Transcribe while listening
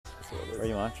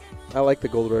Pretty much. I like the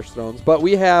Gold Rush Thrones. But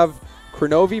we have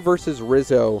Kronovi versus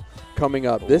Rizzo coming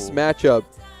up. This matchup,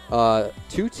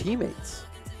 2 teammates.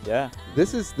 Yeah.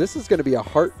 This is going to be a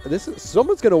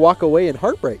someone's going to walk away in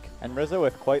heartbreak. And Rizzo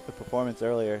with quite the performance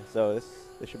earlier, so this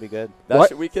should be good.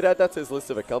 We could add that to his list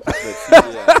of accomplishments.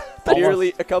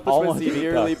 Accomplishments he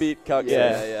nearly beat Cox.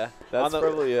 Yeah. That's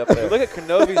probably up there. Look at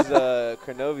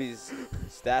Kronovi's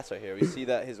stats right here. We see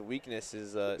that his weakness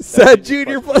is Sad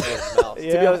Junior player. To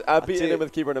be honest, I've beaten him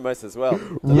with keyboard and mouse as well.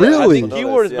 Really? I think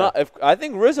keyboard is not. I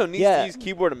think Rizzo needs to use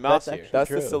keyboard and mouse here. That's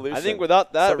the solution. I think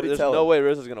without that, there's no way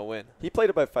Rizzo's gonna win. He played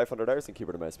about 500 hours in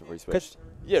keyboard and mouse before he switched.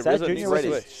 Yeah, Rizzo needs to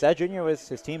switch. Sad Junior was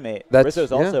his teammate. yeah.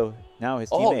 Rizzo's also now his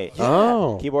teammate.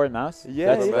 Oh. Keyboard and mouse.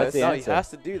 Yeah, that's the No, he answer. has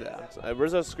to do that.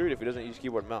 Rizzo's screwed if he doesn't use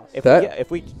keyboard and mouse.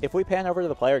 If we pan over to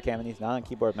the player cam and he's not on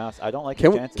keyboard and mouse, I don't like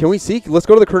his chances. Can we see? Let's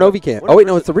go to the Kronovi cam. Oh wait,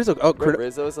 no, it's the Rizzo. Oh,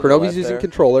 Kronovi's using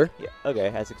controller. Yeah, okay,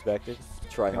 as expected.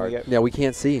 Try hard. Yeah, we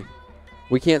can't see.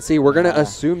 We can't see. We're gonna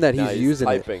assume that he's using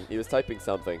typing. He was typing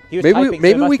something.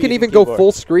 Maybe we can even go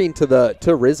full screen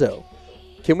to Rizzo.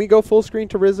 Can we go full screen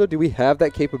to Rizzo? Do we have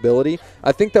that capability?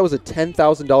 I think that was a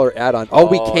 $10,000 add-on. Oh,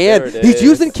 we can. He's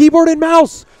using keyboard and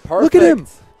mouse. Perfect. Look at him.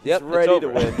 Yep, ready to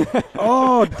win.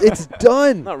 Oh, it's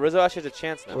done. No, Rizzo actually has a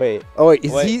chance now. Wait. Oh wait,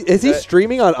 is he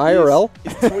streaming on IRL?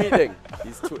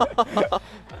 He's tweeting.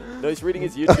 No, he's reading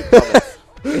his YouTube comments.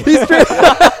 He's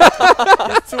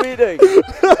tweeting.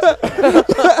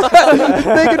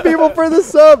 Thanking people for the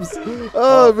subs.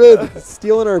 Oh man,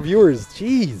 stealing our viewers.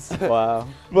 Jeez. Wow.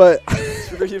 But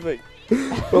Streaming.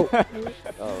 Oh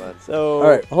man. So. All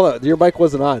right, hold on. Your mic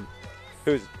wasn't on.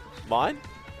 Who's mine?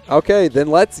 Okay, then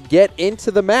let's get into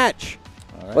the match.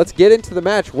 All right. Let's get into the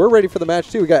match. We're ready for the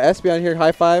match too. We got SB on here.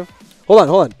 High five. Hold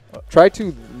on. Try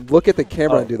to look at the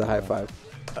camera and do the high five.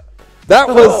 That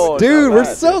was, dude, we're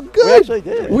so good. We actually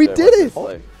did it. We did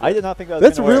it. I did not think that was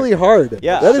That's gonna work. really hard.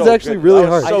 Yeah. That is actually really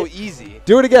hard. So easy.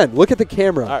 Do it again. Look at the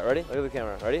camera. All right, ready? Look at the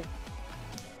camera. Ready?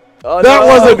 Oh, that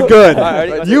wasn't good. All right,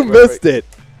 ready? You missed it.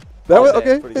 That was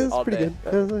okay. Pretty good. It's pretty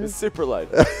good. It's super light.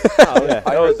 Yeah.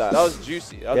 I heard that. That was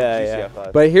juicy. That was a juicy high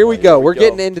five. But here we go. We're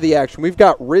getting into the action. We've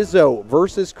got Rizzo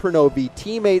versus Kronovi,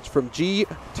 teammates from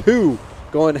G2,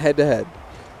 going head to head.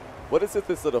 What is with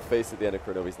this little face at the end of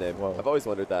Kronovi's name? Whoa. I've always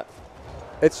wondered that.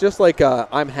 It's just like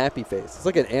I'm happy face. It's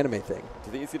like an anime thing. Do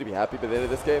you think he's going to be happy by the end of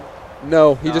this game?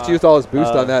 No, he just used all his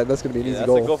boost on that, and that's going to be an easy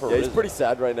goal. Yeah, he's pretty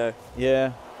sad right now.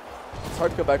 Yeah. It's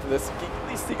hard to come back from this. At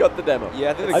least he got the demo.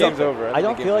 Yeah, I think the game's over. I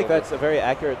don't feel like that's a very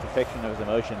accurate depiction of his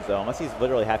emotions, though, unless he's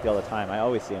literally happy all the time. I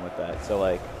always see him with that. So,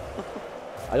 like,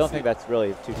 I don't think that's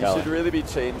really too telling. You should really be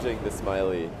changing the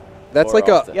smiley. That's like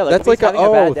often. that's like a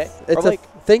bad day, it's a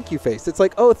thank you face. It's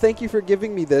like, oh, thank you for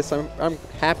giving me this. I'm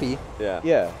happy. Yeah.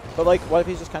 Yeah. But like, what if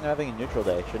he's just kind of having a neutral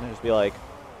day? Shouldn't it just be like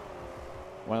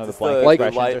one of the blank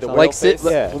expressions or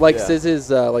something?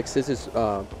 Like Siz's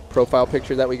profile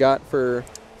picture that we got for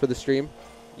the stream.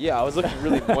 Yeah, I was looking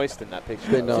really moist in that picture.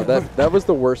 But no, that was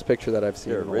the worst picture that I've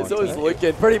seen. In a Rizzo long is time.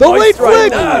 looking pretty the moist late flick.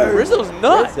 Right now. Rizzo's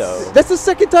nuts. That's the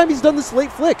second time he's done this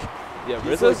late flick. Yeah,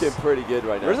 He's looking pretty good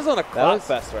right now. Rizzo's on a clap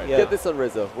fest right now. Get this on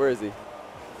Rizzo. Where is he?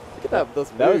 Look at that. Those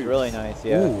that was really nice.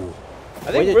 Yeah. Ooh.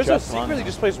 I think Rizzo secretly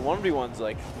just plays 1v1s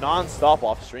like non-stop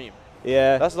off stream.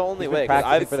 Yeah. That's the only way.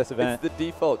 Practicing for this event. It's the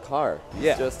default car.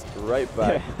 Yeah. It's just right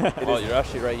back. Oh, you're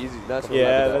actually right. Easy.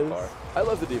 Natural car. I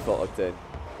love the default Octane.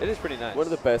 It is pretty nice. One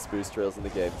of the best boost trails in the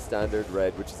game. Standard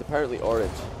red, which is apparently orange.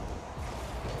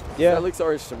 Yeah. That looks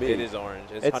orange to me. It is orange.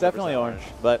 It's definitely orange.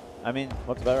 But, I mean,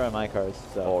 looks better on my cars.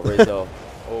 So. Oh, Rizzo.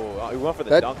 Oh, we went for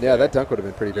the dunk. Yeah, that dunk would have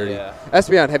been pretty dirty. Yeah.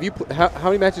 Espeon, have you how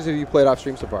many matches have you played off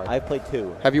stream so far? I've played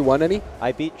 2. Have you won any?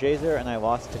 I beat Jazer and I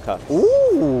lost to Cucks.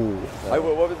 Ooh. What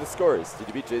were the scores? Did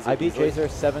you beat Jazer? I beat Jazer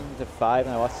 7-5 and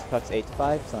I lost to Cucks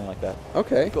 8-5, something like that.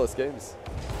 Okay. Close games.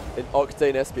 In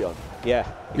Octane Espeon. Yeah.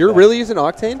 You're really using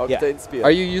Octane? Octane Speon.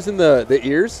 Are you using the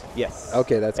ears? Yes.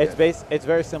 Okay, that's good. It's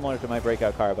very similar to my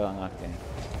breakout car, but on Octane.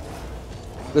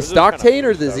 The Stocktane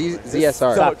or the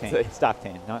ZSR?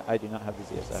 Stocktane. I do not have the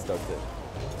ZSR.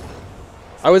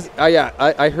 Stocktane.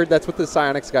 I heard that's what the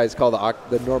Psionics guys call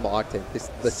the normal Octane.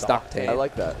 The Stocktane. I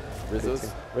like that.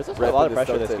 Rizzo's got a lot of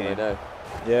pressure this game. Right now.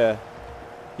 Yeah.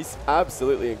 He's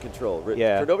absolutely in control.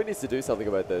 Yeah. Kronovi needs to do something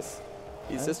about this.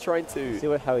 He's just trying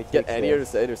to how he get any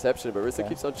interception, but Rizzo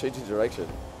keeps on changing direction.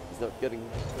 He's not getting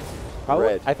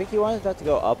red. I think he wanted that to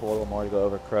go up a little more to go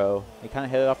over Crow. He kind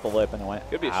of hit it off the lip and it went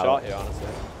Could be a out. shot here, honestly.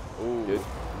 Ooh. Good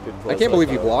I can't believe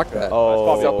you blocked that.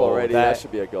 Oh, it's up already. That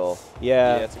should be a goal.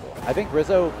 Yeah. That's a goal. I think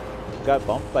Rizzo got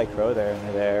bumped by Crow there in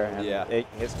midair. And yeah.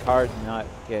 His car did not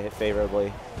get hit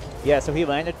favorably. Yeah, so he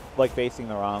landed like facing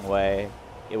the wrong way.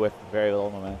 with very little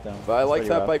momentum. But I It's like pretty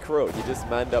that rough. by Crow. He just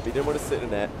manned up. He didn't want to sit in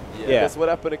net. Yeah. Guess what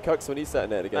happened to Cux when he sat in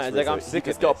net against He's like, Rizzo? I'm sick He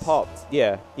just of got this. popped.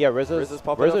 Yeah, Rizzo's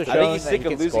popping up. I think showing he's that sick he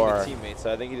of can losing score. to teammates,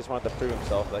 so I think he just wanted to prove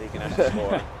himself that he can actually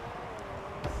score.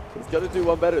 He's got to do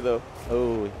one better, though.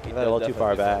 Oh, he got a little too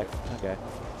far back. Okay,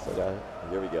 still got it.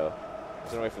 Here we go.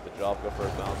 He's gonna wait for the drop, go for a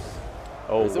bounce.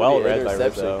 Oh, Rizzo well with the read by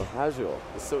interception. Rizzo. Casual.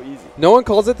 It's so easy. No one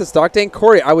calls it the stock tank.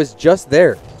 Corey, I was just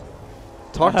there.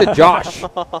 Talk to Josh.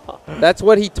 That's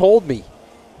what he told me.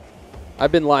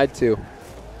 I've been lied to.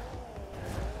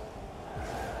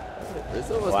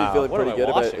 Rizzo must Wow. be feeling What am pretty I good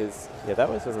about watching? his Yeah, that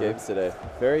was a games today.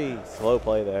 very slow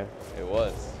play there. It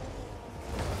was.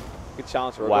 Good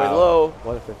challenge for We're Wow. going low.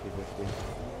 What a 50-50.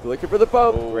 Looking for the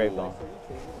pump. Oh. Great ball.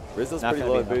 Rizzo's Not pretty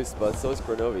gonna low be in enough. boost, but so is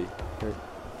Kronovi.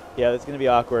 Yeah, it's going to be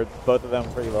awkward. Both of them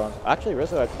pretty low. Actually,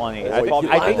 Rizzo had plenty. Oh, I he think,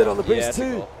 landed on the boost it's a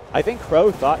too. goal. I think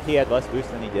Crow thought he had less boost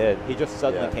than he did. He just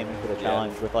suddenly Yeah. came in for the Yeah.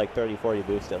 challenge with like 30-40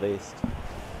 boost at least.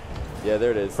 Yeah,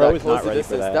 there it is. Pro That is close not the ready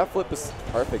for distance. that. Flip was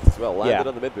perfect as well. Landed Yeah.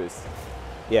 on the mid boost.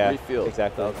 Yeah, Refield.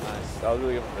 exactly. That was nice. That was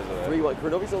really good from Rizzo. 3-1.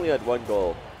 Kronovi's only had one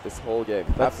goal this whole game.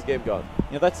 Half the game gone.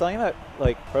 You know, that's something that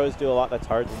like pros do a lot that's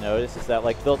hard to notice is that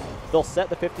like they'll set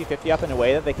the 50-50 up in a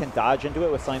way that they can dodge into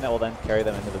it with something that will then carry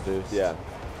them into the boost. Yeah.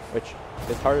 Which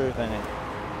is harder than it,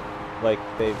 like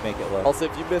they make it look. Also,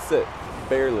 if you miss it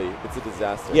barely, it's a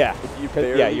disaster. Yeah. If you 'Cause,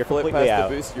 barely yeah, you're flip completely past out.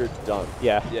 the boost, you're done.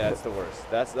 Yeah. Yeah, it's the worst.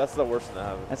 That's the worst thing that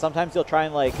happens. And sometimes you'll try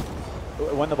and like,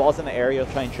 when the ball's in the air, you'll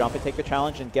try and jump and take the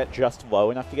challenge and get just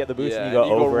low enough to get the boost, Yeah, and you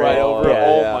go over right it. over it. Yeah.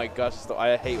 Oh Yeah. my gosh,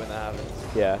 I hate when that happens.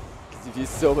 Yeah. Because you've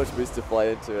used so much boost to fly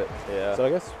into it. Yeah. So I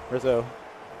guess Rizzo.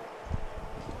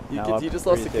 now He up just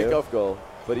lost a 3-2. kickoff goal,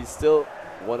 but he's still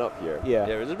one up here. Yeah.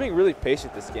 Yeah, we're just being really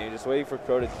patient this game, just waiting for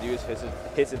Crow to do his hits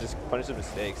and just punish his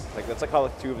mistakes. Like that's like how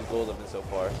like 2 of his goals have been so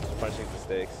far, just punishing his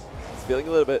mistakes. He's feeling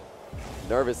a little bit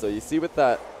nervous, though. You see with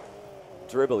that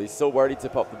dribble, he's so worried to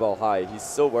pop the ball high. He's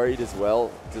so worried as well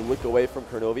to look away from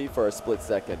Kronovi for a split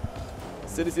second.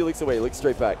 As soon as he looks away, he looks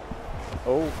straight back.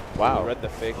 Oh, He wow. read the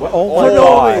fake. What- oh my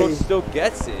God. Crow still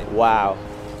gets it. Wow.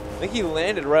 I think he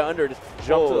landed right under, just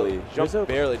jumped, Holy. jumped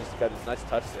barely, just got a nice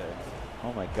touch there.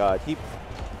 Oh my God. He.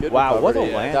 Good Wow, what a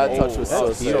recovery. landing. That touch was That so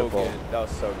was sick. beautiful. good. That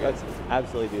was so good. That's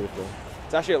absolutely beautiful.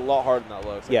 It's actually a lot harder than that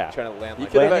looks. Like Yeah. trying to land You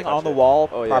like could've that. Landing on the wall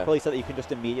Oh, yeah. properly so that you can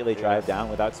just immediately drive down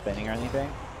without spinning or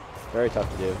anything. Very tough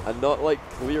to do. And not like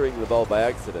clearing the ball by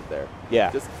accident there.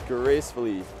 Yeah. Just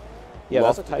gracefully. Yeah,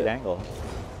 that's a lofted tight it. angle.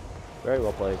 Very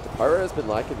well played. Pyro has been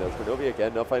lacking though. Kronovi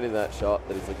again not finding that shot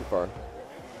that he's looking for.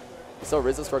 We saw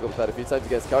Rizzo struggle with that a few times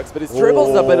against Cox, but his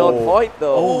dribbles have been on point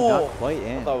though. Oh, not quite I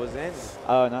in. thought it was in.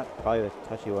 Oh, not probably the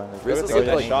touchy one. Rizzo's Rizzo getting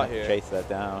a didn't shot even here. chase that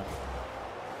down.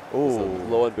 So Ooh.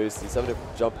 low on boost. He's having to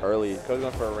jump early. Crow's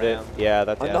going for a ram. Yeah,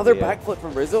 that's Another yeah. backflip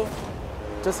from Rizzo?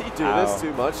 Does he do Ow. this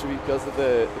too much because of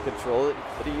the control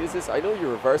that he uses? I know he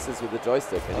reverses with the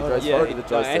joystick and he Oh, drives Yeah, forward with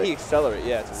the and he joystick. accelerates.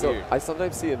 Yeah, it's So weird. I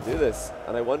sometimes see him do this,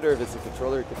 and I wonder if it's a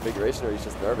controller configuration or he's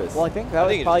just nervous. Well, I think that I was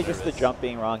think he's probably just just the nervous. jump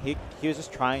being wrong. He was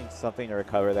just trying something to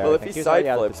recover there. Well, I if think he was already side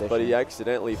out of flips, but he position.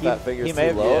 accidentally He- fat fingers he too may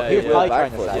have- low, yeah, he he will probably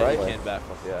trying to backflip, side Yeah, right? flip. he can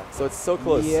backflip. Yeah. So it's so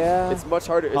close. Yeah. It's much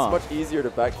harder. Huh. It's much easier to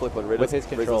backflip on With his Rizzo's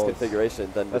controls. configuration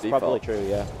than That's the probably default. true,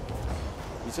 yeah.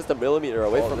 He's just a millimeter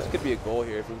away Oh, from this it. could be a goal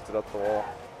here if he hits it up the wall.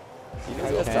 He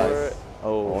Nice needs to pass. go for it.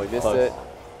 Oh, Oh, he missed close. it.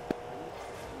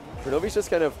 Kronovi's just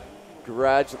kind of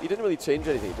gradually. He didn't really change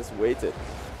anything. He just waited.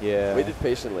 Yeah. Waited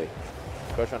patiently.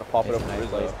 Crow trying to pop it Nice, up nice for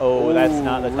place. Rizzo. Oh, that's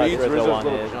not the touch Reads Rizzo Rizzo's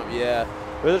wanted. little jump. Yeah.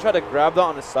 Rizzo tried to grab that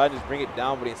on the side and just bring it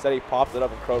down, but instead he popped it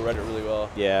up and Crow read it really well.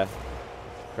 Yeah.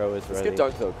 Crow is It's a ready. good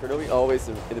dunk though. Kronovi always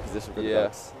in a position for the Yeah.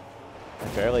 dunks.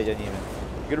 And barely didn't even.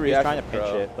 Good He was reaction. trying to from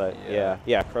pinch Crow. it, but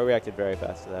yeah. Crow reacted very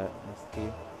fast to that. That's the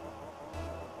key.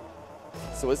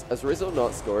 So has Rizzo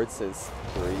not scored since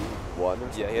 3-1 or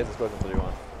something? Yeah, he hasn't scored since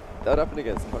 3-1. That happened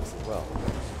against Cox as well.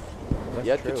 That's He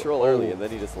had true. control early Oh. and then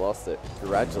he just lost it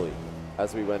gradually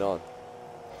as we went on.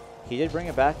 He did bring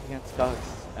it back against Cox,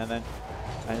 and then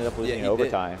ended up losing he in did.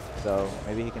 overtime. So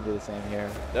maybe he can do the same here.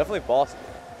 Definitely boss.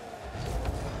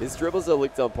 His dribbles are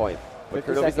looked on point, but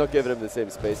 50 Kronovi's not seconds. giving him the same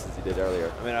space as he did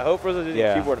earlier. I mean, I hope Rizzo didn't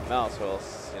Yeah. keyboard and mouse, or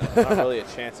else, you know, there's not really a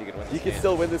chance he could win this You can game.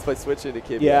 still win this by switching to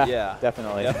keyboard. Yeah, Yeah.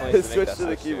 definitely. Definitely needs to make Switch that to the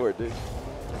switch soon. keyboard, dude.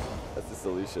 That's the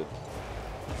solution.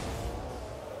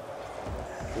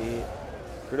 See,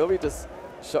 Kronovi just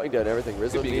shutting down everything.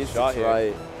 Rizzo Could be a good needs to shot here.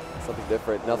 try something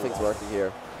different. Nothing's working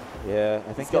here. yeah,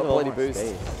 I think He's got he had a little plenty more boost.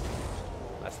 space.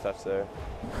 Nice touch there.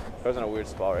 Crow's in a weird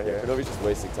spot right Yeah, here. Kronovi's just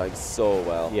wasting time so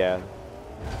well. Yeah,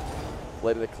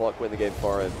 Letting the clock win the game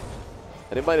for him.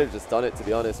 And he might have just done it, to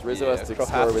be honest. Rizzo Yeah, has to Crow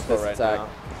score has to with score this right attack. now.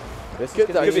 this Could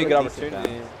is gonna actually Could be a good decent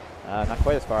opportunity. bounce. Not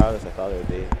quite as far out as I thought it would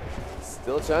be.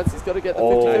 Still a chance. He's got to get the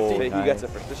Oh, 50-50. He nice. gets it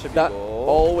first. This should be That goal.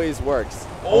 always works.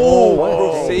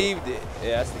 Oh, saved it.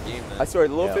 Yeah, that's the game then. I swear,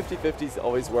 low Yeah. 50-50s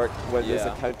always work when there's a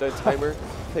Yeah. countdown timer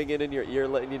pinging in your ear,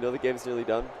 letting you know the game's nearly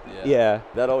done. Yeah.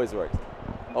 That always worked.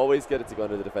 Always get it to go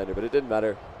under the defender, but it didn't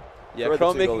matter. Yeah, Throw the Krono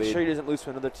 2-goal making lead. sure he doesn't lose to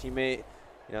another teammate.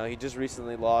 You know, he just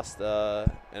recently lost in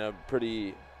a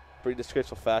pretty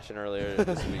disgraceful fashion earlier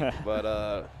this week. But,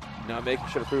 you know, making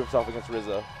sure to prove himself against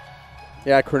Rizzo.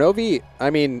 Yeah, Kronovi, I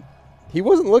mean, he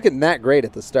wasn't looking that great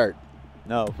at the start.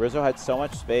 No, Rizzo had so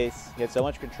much space. He had so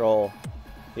much control.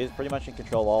 He was pretty much in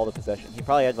control of all the possession. He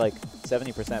probably had like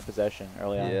 70% possession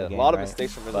early on in Yeah, the game. a lot of right?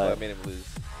 mistakes from Rizzo But- that made him lose.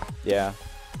 Yeah.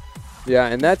 Yeah,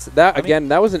 and that's that I mean- again.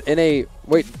 That was an NA.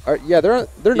 Wait, yeah, they're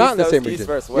not in the that same was East region.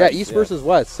 versus Yeah, West, East yeah. versus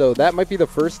West. So that might be the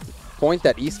first point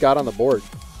that East got on the board.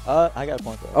 I got a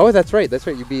point there. Oh, that's right. That's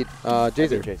right. You beat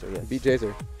Jazer. Jazer, yes. You beat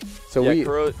Jazer. So yeah, we.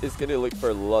 Kuro is going to look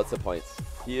for lots of points.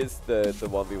 He is the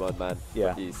 1v1 man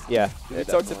Yeah. for East. Yeah. If you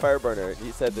talked to Fireburner,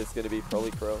 he said there's going to be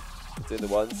probably Kuro. It's in the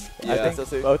ones. I think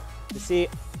SLC. both. To see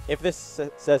if this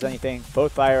says anything,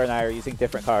 both Fire and I are using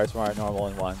different cars from our normal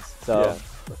in ones. So Yeah.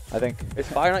 I think Is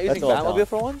Fire not That's using all I'm Batmobile telling.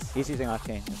 for once? he's using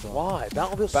Octane as well. Why?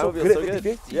 Batmobile's so Batmobile's good so at good.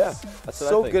 50-50s. Yeah, that's what I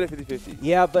so think. good at 50-50s.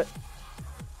 Yeah, but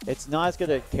it's not as good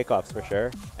at kickoffs for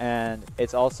sure. And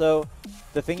it's also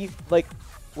the thing you like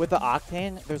with the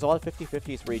Octane, there's a lot of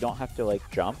 50-50s where you don't have to like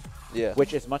jump, Yeah.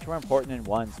 which is much more important in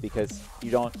ones because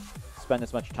you don't spend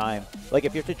as much time. Like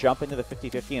if you have to jump into the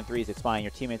 50-50 and threes, it's fine.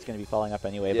 Your teammate's going to be following up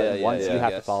anyway. Yeah, but in yeah, ones, yeah, you I have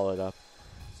to guess. follow it up.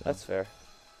 So That's fair.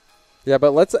 Yeah,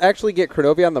 but let's actually get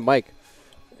Kronovi on the mic,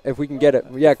 if we can get it.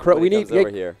 Yeah, we Somebody need comes over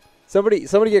here.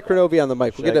 somebody get Kronovi on the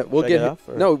mic. Should We'll I get get him. off,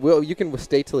 or- No, you can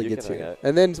stay till he You gets can hang here, out.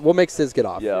 and then we'll make Sizz get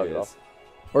off. Yeah, I'll Here get we off.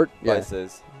 Or Bye, yeah.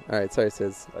 Sizz. All right, sorry,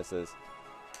 Sizz. Bye, Sizz.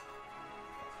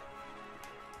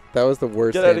 That was the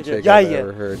worst Get outta here. handshake Yeah, I've yeah.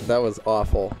 ever heard. That was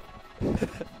awful.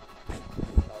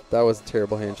 That was a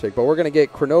terrible handshake. But we're going to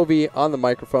get Kronovi on the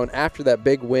microphone after that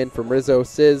big win from Rizzo.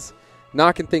 Sizz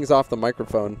knocking things off the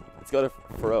microphone. It's got a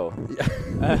fro.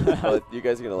 Yeah. But you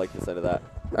guys are going to like the sound of that.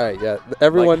 All right, yeah.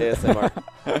 Everyone. Like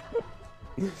ASMR.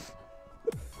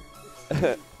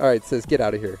 All right, Sizz, get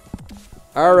out of here.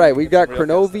 All right, we've got Get some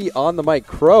real Kronovi on the mic.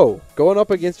 Crow, going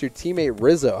up against your teammate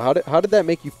Rizzo. How did that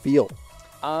make you feel?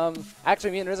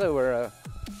 Actually, me and Rizzo were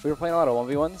playing a lot of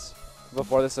 1v1s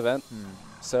before this event.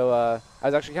 So I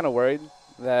was actually kind of worried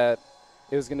that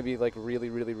it was going to be like really,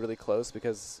 really, really close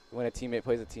because when a teammate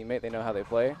plays a teammate, they know how they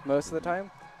play most of the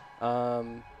time.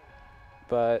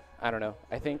 But I don't know.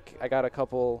 I think I got a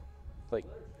couple like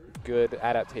good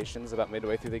adaptations about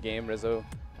midway through the game. Rizzo,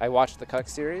 I watched the Cuck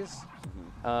series,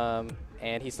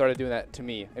 and he started doing that to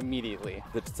me immediately.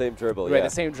 The same dribble, Right, yeah. the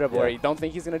same dribble Yeah. where you don't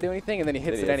think he's going to do anything, and then he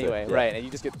hits Then it he hits it, anyway. yeah. Right, and you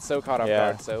just get so caught off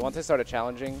Yeah. guard. So once I started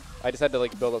challenging, I just had to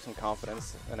like build up some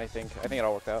confidence, and I think it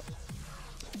all worked out.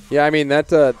 Yeah, I mean,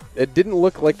 that it didn't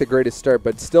look like the greatest start,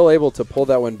 but still able to pull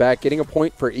that one back, getting a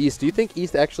point for East. Do you think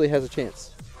East actually has a chance?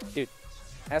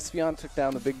 Espion took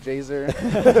down the big Jazer.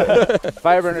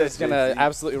 Fireburner is going to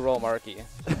absolutely roll Marky.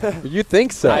 You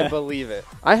think so? I believe it.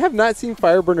 I have not seen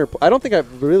Fireburner. I don't think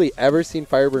I've really ever seen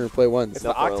Fireburner play once. It's the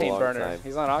Not for a Octane long burner. time.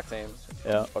 He's on Octane.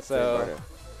 Yeah. So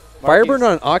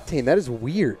Fireburner on Octane, that is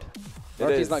weird.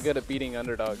 Marky's is. not good at beating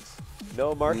underdogs.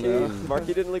 No, Marky, No.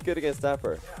 Marky didn't look good against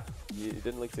Dapper. He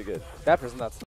didn't look too good. That person's nuts.